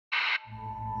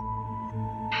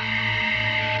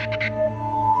Kayako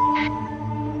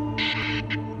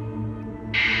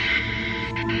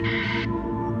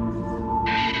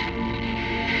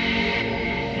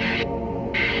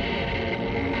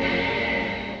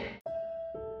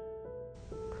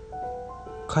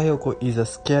is a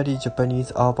scary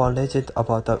Japanese urban legend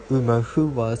about a woman who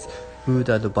was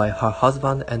murdered by her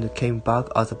husband and came back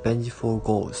as a vengeful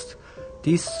ghost.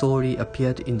 This story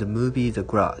appeared in the movie The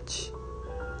Grudge.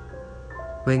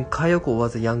 When Kayako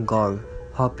was a young girl,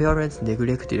 her parents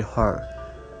neglected her.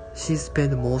 She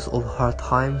spent most of her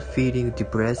time feeling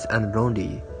depressed and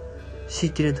lonely. She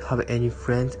didn't have any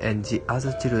friends and the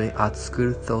other children at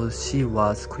school thought she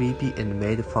was creepy and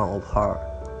made fun of her.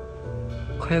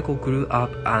 Kayako grew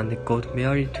up and got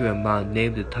married to a man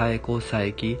named Taeko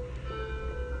Saeki.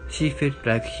 She felt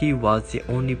like he was the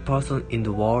only person in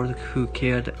the world who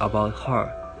cared about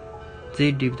her.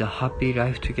 They lived a happy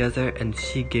life together and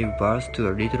she gave birth to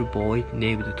a little boy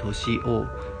named Toshio.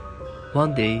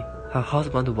 One day, her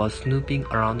husband was snooping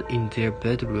around in their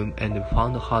bedroom and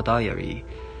found her diary.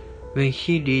 When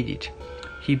he read it,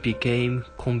 he became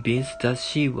convinced that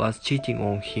she was cheating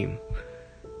on him.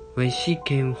 When she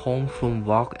came home from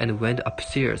work and went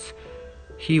upstairs,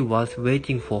 he was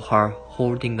waiting for her,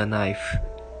 holding a knife.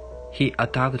 He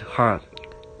attacked her,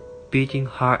 beating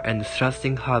her and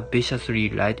thrusting her viciously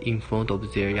right in front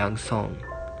of their young son.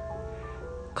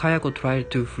 Kayako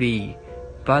tried to flee,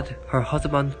 but her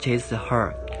husband chased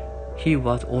her. He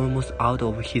was almost out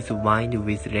of his mind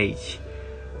with rage.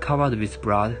 Covered with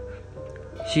blood,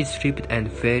 she slipped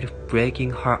and fell,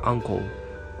 breaking her ankle.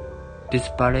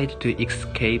 Desperate to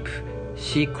escape,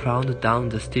 she climbed down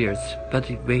the stairs, but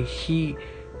when she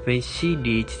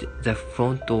reached the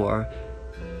front door,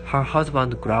 her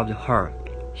husband grabbed her.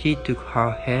 He took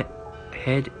her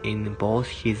head in both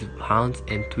his hands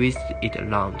and twisted it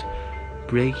around,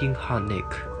 breaking her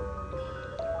neck.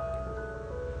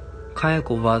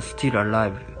 Kayako was still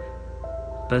alive,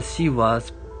 but she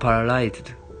was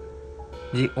paralyzed.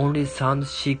 The only sound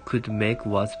she could make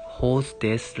was horse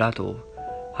death rattle.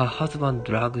 Her husband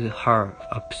dragged her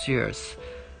upstairs,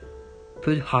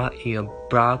 put her in a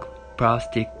black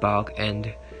plastic bag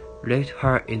and left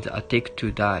her in the attic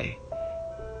to die.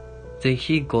 Then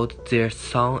he got their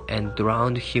son and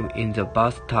drowned him in the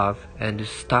bathtub and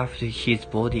stuffed his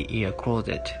body in a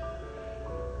closet.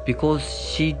 Because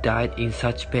she died in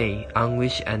such pain,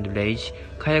 anguish, and rage,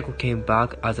 Kayako came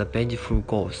back as a vengeful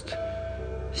ghost.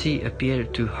 She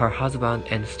appeared to her husband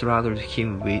and strangled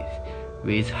him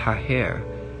with her hair.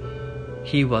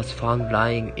 He was found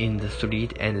lying in the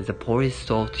street and the police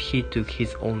thought he took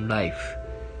his own life.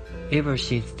 Ever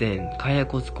since then,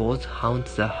 Kayako's ghost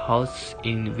haunts the house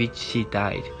in which she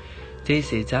died. They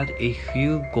say that if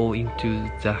you go into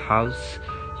the house,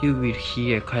 you will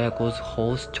hear Kayako's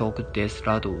horse-choked death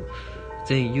rattle.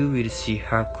 Then you will see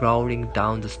her crawling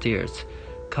down the stairs,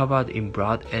 covered in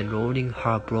blood and rolling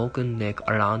her broken neck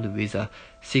around with a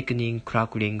sickening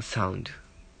crackling sound.